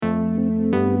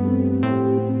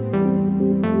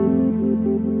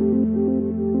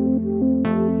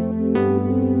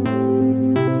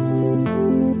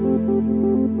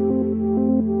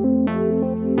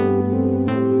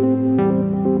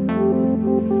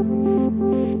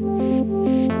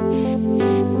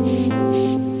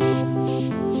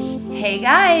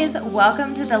guys,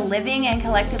 welcome to the Living and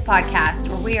Collective podcast,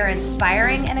 where we are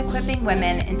inspiring and equipping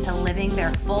women into living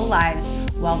their full lives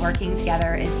while working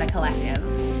together as the collective.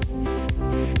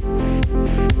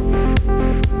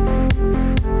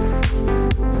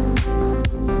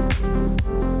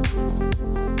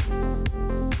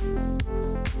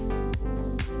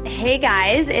 Hey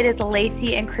guys, it is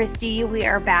Lacey and Christy. We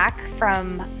are back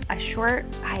from a short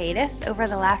hiatus over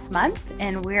the last month,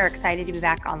 and we're excited to be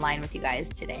back online with you guys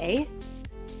today.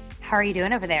 How are you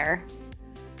doing over there?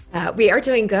 We are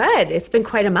doing good. It's been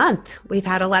quite a month. We've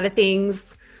had a lot of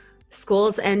things.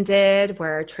 School's ended.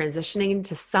 We're transitioning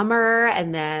to summer.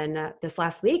 And then this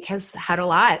last week has had a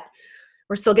lot.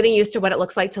 We're still getting used to what it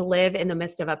looks like to live in the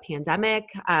midst of a pandemic.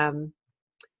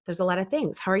 There's a lot of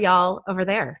things. How are y'all over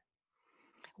there?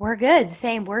 We're good.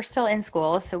 Same. We're still in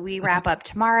school. So we wrap up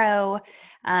tomorrow,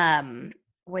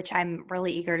 which I'm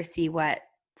really eager to see what,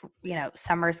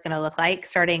 summer's going to look like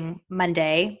starting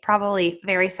Monday, probably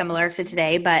very similar to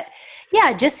today, but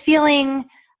yeah, just feeling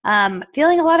a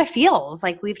lot of feels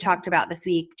like we've talked about this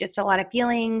week, just a lot of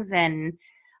feelings and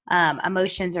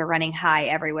emotions are running high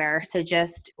everywhere. So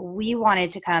we wanted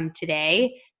to come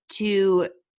today to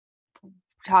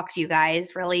talk to you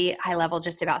guys really high level,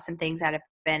 just about some things that have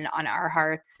been on our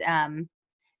hearts and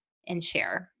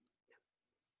share.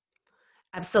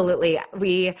 Absolutely.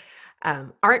 We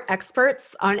aren't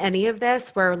experts on any of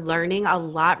this. We're learning a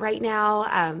lot right now.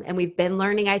 And we've been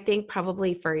learning, I think,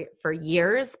 probably for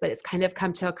years, but it's kind of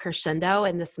come to a crescendo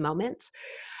in this moment.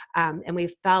 And we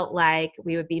felt like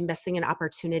we would be missing an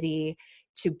opportunity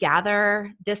to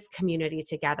gather this community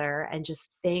together and just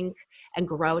think and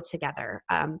grow together.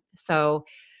 So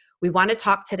we want to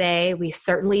talk today. We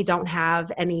certainly don't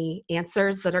have any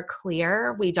answers that are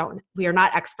clear. We are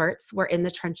not experts. We're in the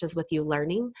trenches with you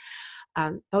learning.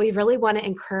 But we really want to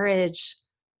encourage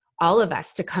all of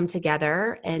us to come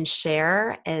together and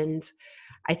share. And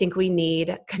I think we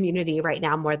need community right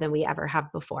now more than we ever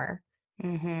have before.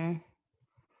 Mm-hmm.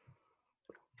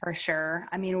 For sure.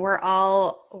 I mean, we're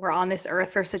on this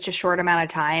earth for such a short amount of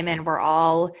time, and we're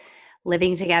all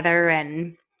living together,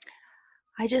 and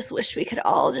I just wish we could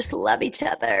all just love each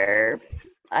other.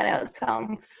 I know it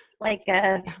sounds like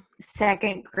a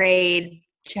second grade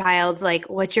child's like,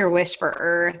 what's your wish for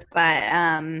earth? But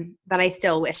I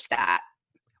still wish that.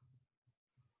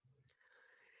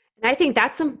 And I think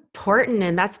that's important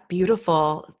and that's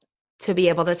beautiful to be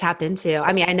able to tap into.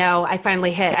 I mean, I know I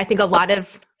finally I think a lot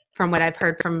of, from what I've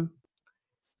heard from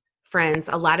friends,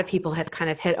 a lot of people have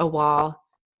kind of hit a wall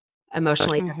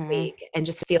emotionally this week, and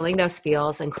just feeling those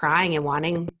feels and crying and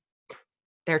wanting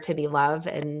there to be love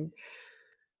and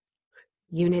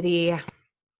unity.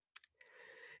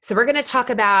 So we're going to talk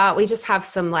about, we just have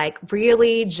some like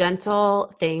really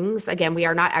gentle things. Again, we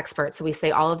are not experts, so we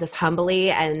say all of this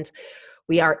humbly, and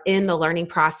we are in the learning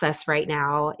process right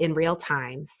now in real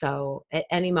time. So at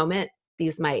any moment,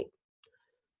 these might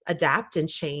adapt and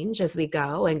change as we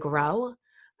go and grow.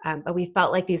 But we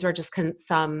felt like these were just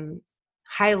some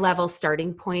high-level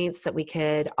starting points that we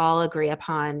could all agree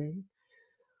upon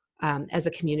as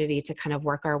a community to kind of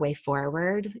work our way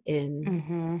forward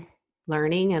in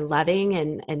learning and loving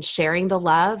and sharing the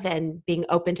love and being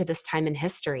open to this time in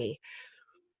history.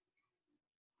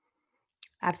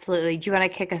 Absolutely. Do you want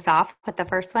to kick us off with the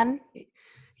first one?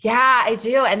 Yeah, I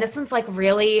do. And this one's like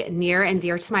really near and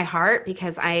dear to my heart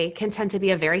because I can tend to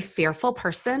be a very fearful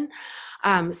person.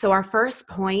 So our first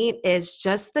point is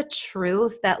just the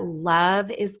truth that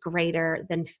love is greater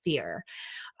than fear.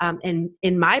 And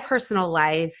in my personal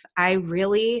life, I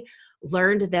really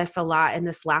learned this a lot in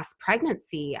this last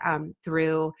pregnancy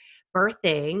through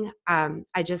birthing.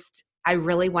 I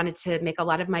really wanted to make a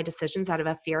lot of my decisions out of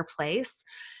a fear place.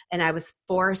 And I was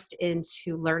forced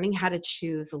into learning how to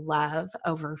choose love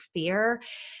over fear.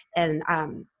 And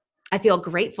I feel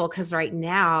grateful because right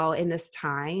now in this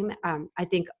time, I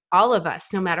think all of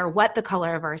us, no matter what the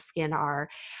color of our skin are,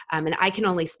 and I can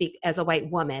only speak as a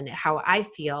white woman, how I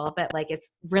feel, but like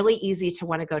it's really easy to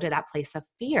want to go to that place of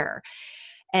fear.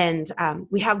 And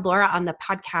we had Laura on the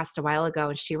podcast a while ago,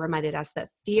 and she reminded us that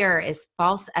fear is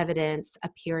false evidence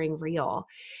appearing real.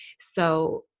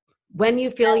 So when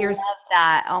you feel I love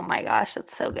that. Oh my gosh,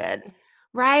 that's so good.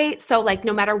 Right? So like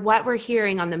no matter what we're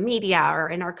hearing on the media or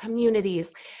in our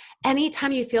communities,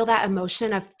 anytime you feel that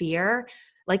emotion of fear,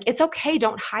 like it's okay,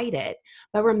 don't hide it.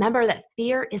 But remember that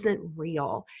fear isn't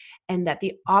real and that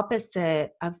the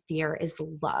opposite of fear is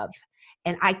love.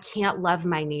 And I can't love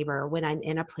my neighbor when I'm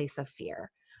in a place of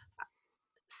fear.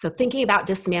 So thinking about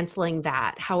dismantling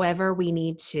that however we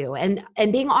need to, and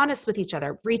being honest with each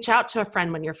other. Reach out to a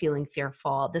friend when you're feeling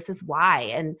fearful. This is why,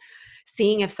 and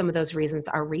seeing if some of those reasons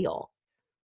are real.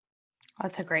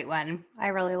 That's a great one. I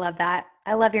really love that.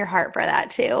 I love your heart for that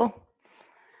too.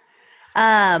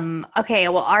 Okay,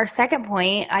 well, our second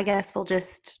point, I guess we'll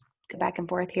just go back and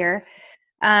forth here,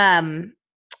 um,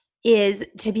 is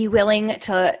to be willing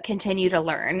to continue to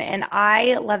learn. And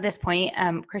I love this point.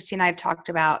 Christy and I have talked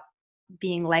about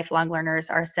being lifelong learners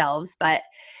ourselves, but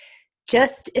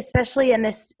just especially in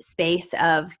this space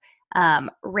of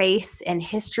race and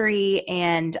history.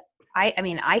 And I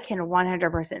mean, I can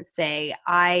 100% say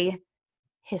I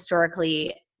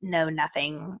historically know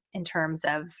nothing in terms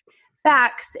of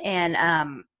facts and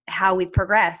how we've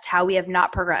progressed, how we have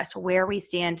not progressed, where we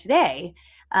stand today,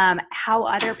 how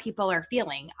other people are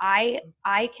feeling. I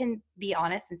can be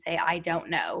honest and say I don't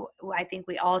know. I think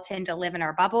we all tend to live in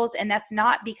our bubbles, and that's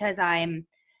not because I'm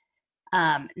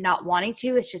not wanting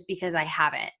to. It's just because I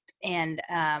haven't. And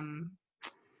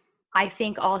I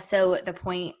think also the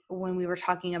point when we were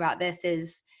talking about this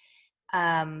is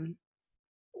um,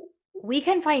 we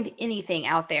can find anything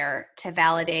out there to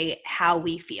validate how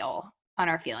we feel on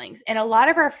our feelings. And a lot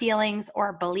of our feelings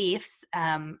or beliefs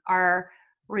are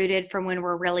rooted from when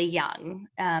we're really young.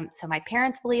 So my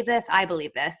parents believe this, I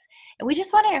believe this. And we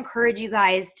just want to encourage you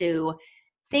guys to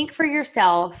think for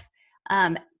yourself.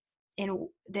 And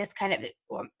this kind of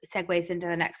segues into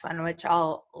the next one, which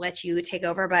I'll let you take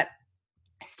over, but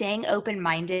staying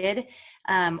open-minded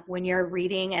when you're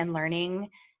reading and learning.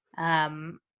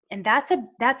 And that's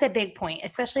a big point,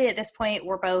 especially at this point.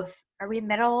 We're both, are we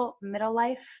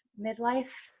midlife?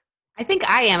 I think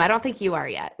I am. I don't think you are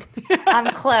yet.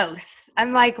 I'm close.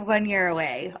 I'm like 1 year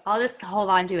away. I'll just hold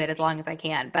on to it as long as I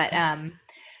can. But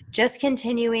just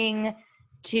continuing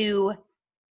to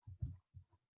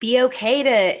be okay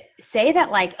to say that,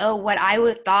 like, oh, what I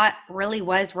would thought really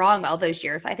was wrong all those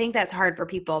years. I think that's hard for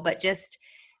people, but just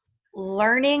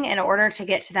learning in order to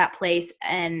get to that place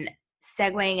and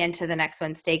segueing into the next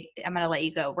one. I'm going to let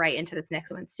you go right into this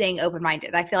next one. Staying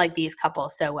open-minded. I feel like these couple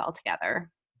so well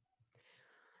together.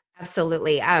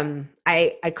 Absolutely.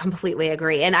 I completely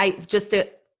agree. And I just to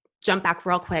jump back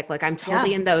real quick, like I'm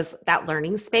totally in that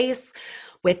learning space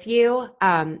with you.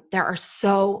 There are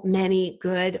so many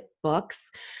good books.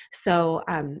 So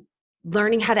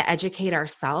learning how to educate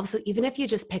ourselves. So even if you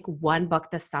just pick one book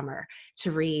this summer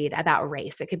to read about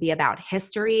race, it could be about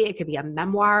history, it could be a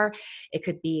memoir, it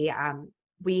could be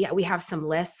we have some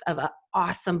lists of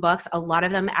awesome books. A lot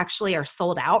of them actually are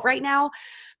sold out right now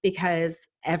because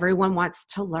everyone wants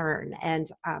to learn. And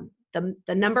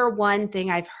the number one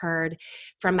thing I've heard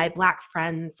from my Black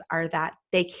friends are that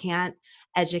they can't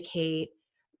educate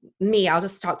me. I'll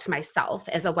just talk to myself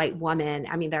as a white woman.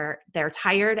 I mean, they're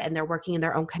tired and they're working in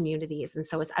their own communities. And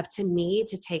so it's up to me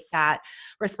to take that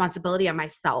responsibility on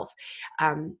myself.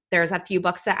 There's a few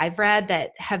books that I've read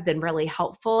that have been really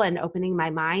helpful in opening my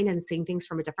mind and seeing things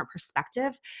from a different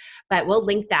perspective, but we'll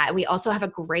link that. We also have a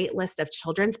great list of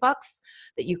children's books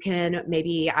that you can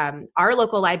maybe, our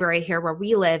local library here where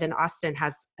we live in Austin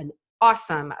has an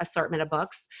awesome assortment of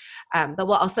books. But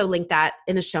we'll also link that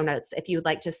in the show notes if you would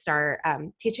like to start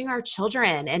teaching our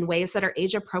children in ways that are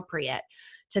age appropriate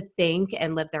to think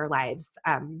and live their lives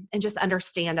and just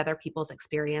understand other people's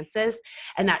experiences.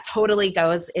 And that totally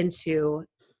goes into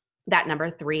that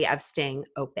number 3 of staying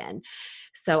open.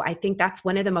 So I think that's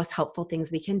one of the most helpful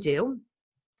things we can do.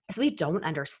 Is we don't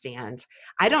understand.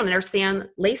 I don't understand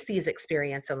Lacey's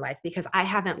experience in life because I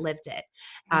haven't lived it.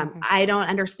 I don't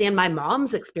understand my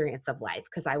mom's experience of life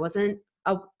because I wasn't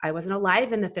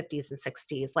alive in the 50s and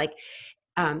 60s. Like,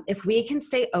 if we can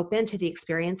stay open to the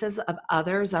experiences of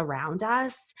others around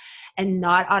us and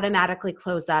not automatically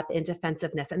close up in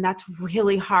defensiveness, and that's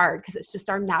really hard because it's just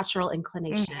our natural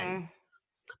inclination. Mm-hmm.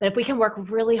 But if we can work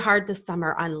really hard this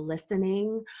summer on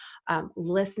listening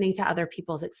to other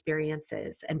people's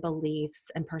experiences and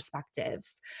beliefs and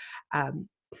perspectives.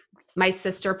 My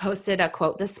sister posted a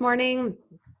quote this morning,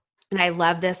 and I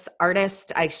love this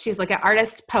artist. She's like an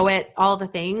artist, poet, all the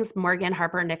things, Morgan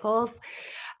Harper Nichols.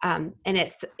 And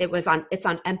it's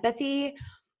on empathy,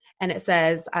 and it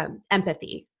says,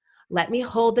 empathy. Let me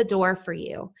hold the door for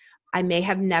you. I may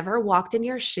have never walked in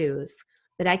your shoes,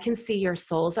 but I can see your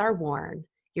soles are worn.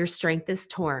 Your strength is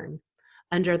torn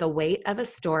under the weight of a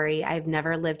story I've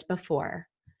never lived before.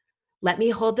 Let me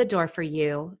hold the door for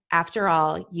you. After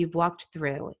all you've walked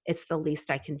through, it's the least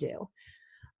I can do.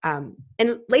 And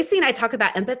Lacey and I talk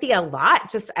about empathy a lot,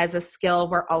 just as a skill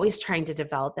we're always trying to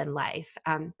develop in life.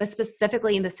 But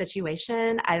specifically in the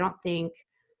situation, I don't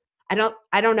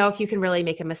know if you can really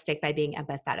make a mistake by being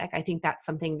empathetic. I think that's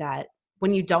something that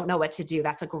when you don't know what to do,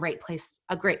 that's a great place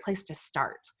to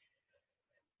start.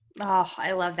 Oh,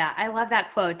 I love that. I love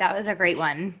that quote. That was a great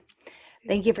one.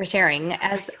 Thank you for sharing.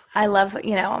 As I love,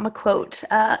 I'm a quote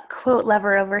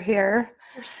lover over here.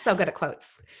 You're so good at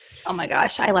quotes. Oh my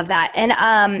gosh, I love that. And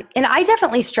I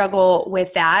definitely struggle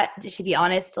with that, to be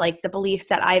honest, like the beliefs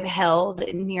that I've held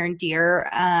near and dear.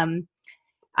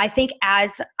 I think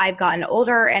as I've gotten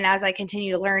older and as I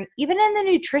continue to learn, even in the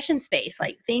nutrition space,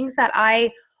 like things that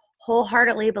I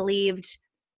wholeheartedly believed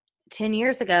 10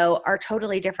 years ago are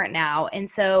totally different now. And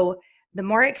so the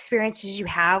more experiences you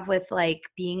have with like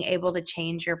being able to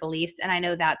change your beliefs, and I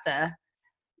know that's a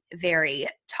very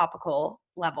topical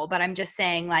level, but I'm just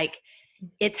saying like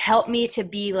it's helped me to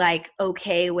be like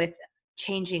okay with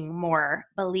changing more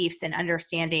beliefs and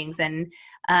understandings, and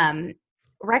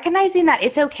recognizing that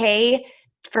it's okay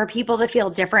for people to feel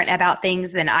different about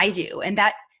things than I do, and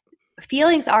that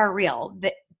feelings are real.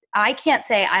 That I can't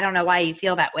say I don't know why you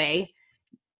feel that way.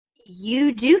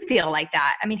 You do feel like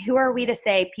that. I mean, who are we to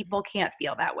say people can't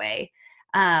feel that way?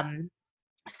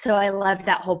 So I love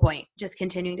that whole point, just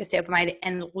continuing to stay open-minded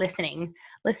and listening.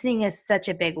 Listening is such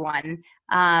a big one.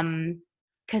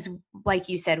 Because like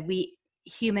you said,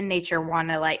 human nature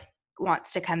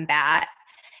wants to combat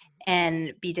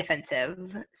and be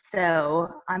defensive.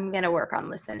 So I'm going to work on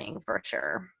listening for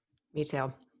sure. Me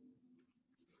too.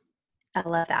 I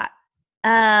love that.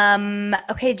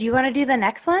 Okay. Do you want to do the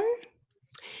next one?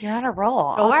 You're on a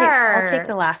roll. Sure. I'll take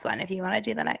the last one if you want to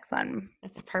do the next one.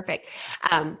 That's perfect.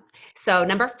 So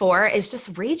number 4 is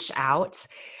just reach out.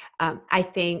 I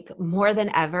think more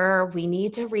than ever, we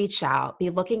need to reach out,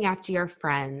 be looking after your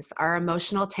friends. Our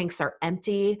emotional tanks are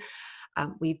empty.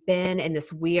 We've been in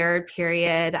this weird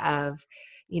period of,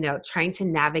 trying to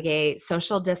navigate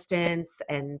social distance,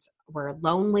 and we're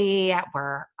lonely. A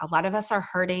lot of us are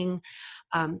hurting.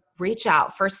 Reach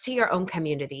out first to your own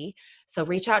community. So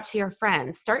reach out to your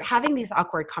friends. Start having these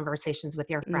awkward conversations with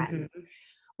your friends. Mm-hmm.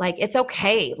 Like, it's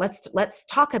okay. Let's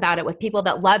talk about it with people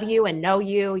that love you and know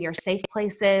you, your safe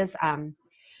places. Oh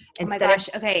my gosh.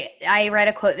 Okay. I read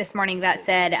a quote this morning that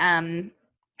said,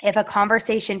 if a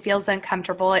conversation feels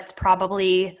uncomfortable, it's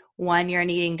probably one you're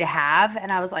needing to have.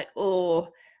 And I was like, oh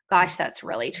gosh, that's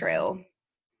really true.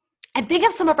 And think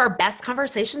of some of our best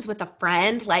conversations with a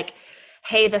friend, like,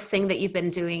 hey, this thing that you've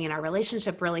been doing in our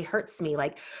relationship really hurts me.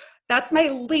 Like, that's my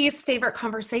least favorite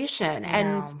conversation.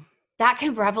 And that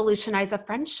can revolutionize a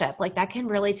friendship. Like, that can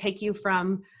really take you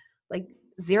from like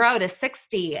 0 to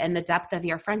 60 in the depth of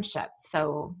your friendship.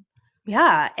 So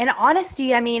yeah. And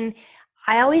honesty, I mean,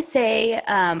 I always say,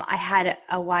 I had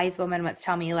a wise woman once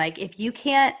tell me, like, if you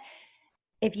can't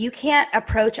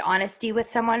approach honesty with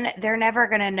someone, they're never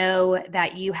going to know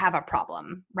that you have a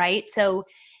problem, right? So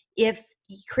if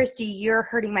Christy, you're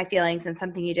hurting my feelings and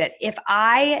something you did, if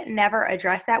I never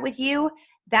address that with you,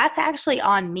 that's actually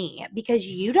on me, because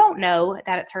you don't know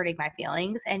that it's hurting my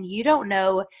feelings and you don't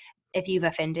know if you've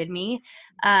offended me.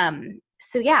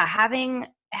 So yeah,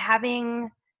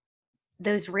 having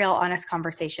those real honest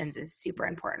conversations is super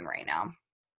important right now.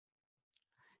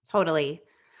 totally.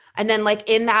 And then like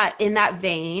in that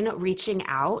vein, reaching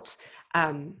out,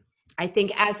 I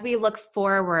think as we look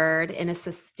forward in a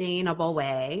sustainable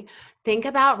way, think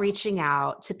about reaching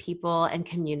out to people and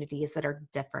communities that are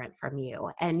different from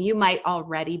you. And you might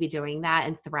already be doing that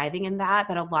and thriving in that,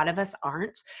 but a lot of us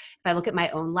aren't. If I look at my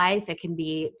own life, it can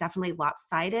be definitely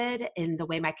lopsided in the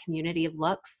way my community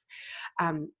looks.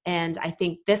 And I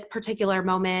think this particular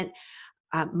moment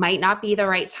might not be the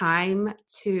right time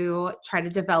to try to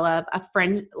develop a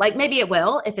friend. Like, maybe it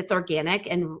will if it's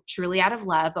organic and truly out of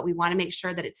love, but we want to make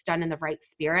sure that it's done in the right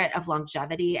spirit of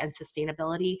longevity and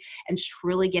sustainability, and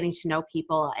truly getting to know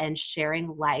people and sharing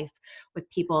life with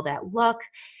people that look,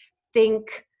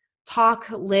 think, talk,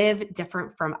 live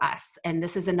different from us. And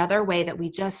this is another way that we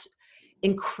just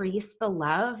increase the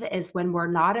love, is when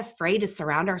we're not afraid to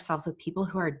surround ourselves with people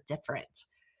who are different.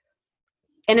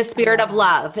 In a spirit of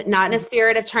love, not in a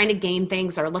spirit of trying to gain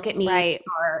things or look at me right.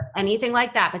 or anything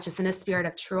like that, but just in a spirit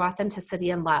of true authenticity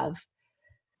and love.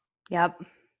 Yep.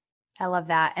 I love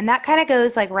that. And that kind of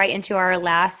goes like right into our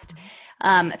last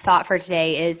thought for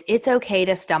today is it's okay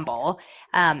to stumble.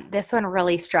 This one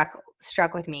really struck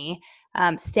with me.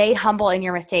 Stay humble in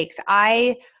your mistakes.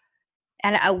 Both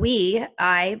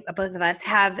of us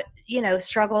have,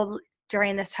 struggled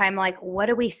during this time. Like, what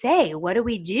do we say? What do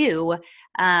we do?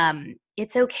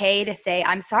 It's okay to say,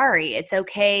 I'm sorry. It's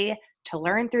okay to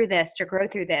learn through this, to grow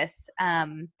through this.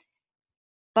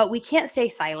 But we can't stay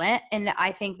silent. And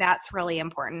I think that's really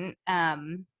important.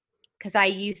 Because I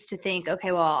used to think,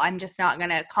 okay, well, I'm just not going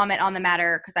to comment on the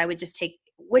matter, because I would just take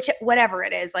whatever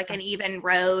it is, like an even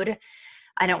road.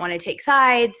 I don't want to take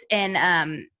sides. And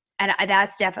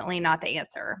that's definitely not the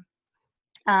answer.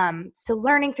 So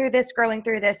learning through this, growing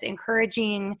through this,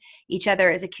 encouraging each other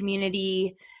as a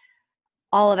community,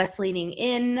 all of us leaning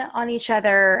in on each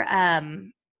other,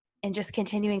 and just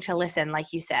continuing to listen,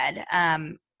 like you said.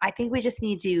 I think we just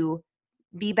need to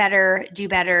be better, do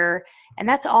better. And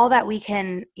that's all that we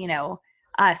can,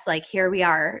 us, like here we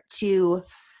are, two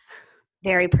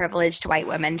very privileged white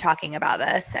women talking about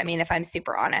this. I mean, if I'm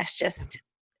super honest,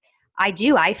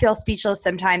 I feel speechless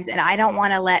sometimes, and I don't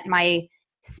want to let my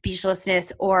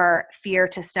speechlessness or fear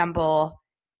to stumble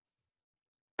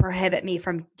prohibit me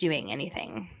from doing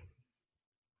anything.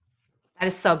 That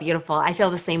is so beautiful. I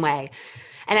feel the same way.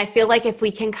 And I feel like if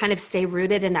we can kind of stay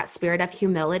rooted in that spirit of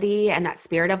humility and that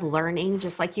spirit of learning,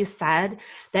 just like you said,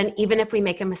 then even if we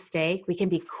make a mistake, we can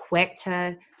be quick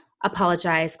to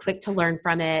apologize, quick to learn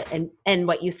from it. And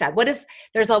what you said,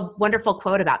 there's a wonderful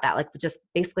quote about that. Like, just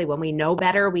basically when we know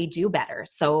better, we do better.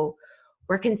 So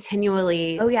we're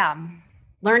continually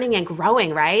learning and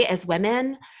growing, right? As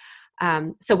women.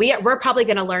 So we're probably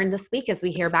going to learn this week as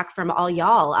we hear back from all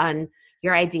y'all on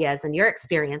your ideas and your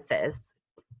experiences.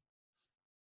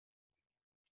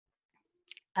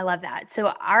 I love that.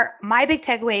 So my big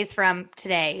takeaways from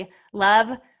today: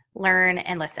 love, learn,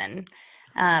 and listen.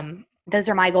 Those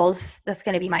are my goals. That's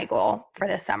going to be my goal for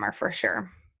this summer for sure.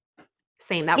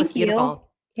 Same. That was beautiful.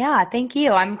 Yeah. Thank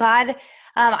you. I'm glad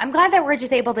that we're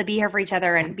just able to be here for each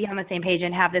other and be on the same page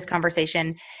and have this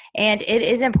conversation. And it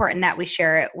is important that we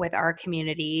share it with our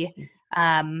community,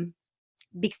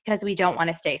 because we don't want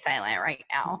to stay silent right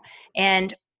now.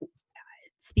 And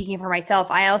speaking for myself,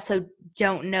 I also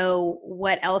don't know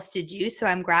what else to do. So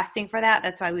I'm grasping for that.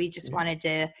 That's why we just wanted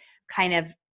to kind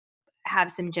of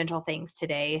have some gentle things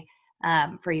today,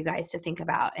 for you guys to think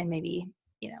about and maybe,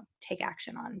 take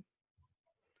action on.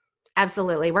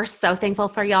 Absolutely. We're so thankful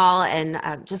for y'all,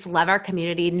 and just love our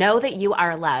community. Know that you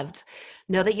are loved.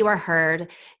 Know that you are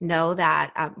heard. Know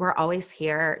that we're always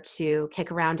here to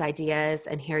kick around ideas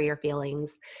and hear your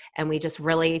feelings. And we just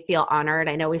really feel honored.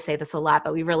 I know we say this a lot,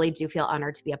 but we really do feel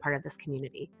honored to be a part of this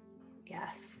community.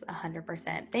 Yes,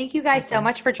 100%. Thank you guys so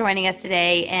much for joining us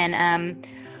today. And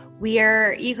we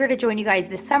are eager to join you guys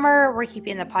this summer. We're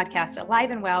keeping the podcast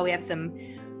alive and well. We have some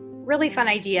really fun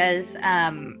ideas.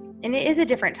 And it is a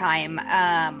different time.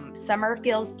 Summer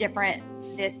feels different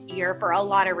this year for a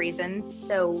lot of reasons.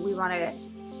 So we want to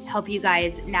help you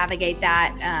guys navigate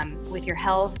that with your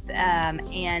health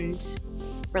and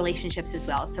relationships as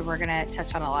well. So we're going to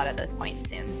touch on a lot of those points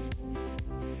soon.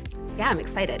 Yeah, I'm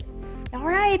excited. All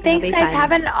right. Thanks, guys.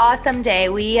 Have an awesome day.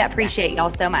 We appreciate y'all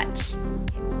so much.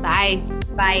 Bye.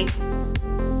 Bye.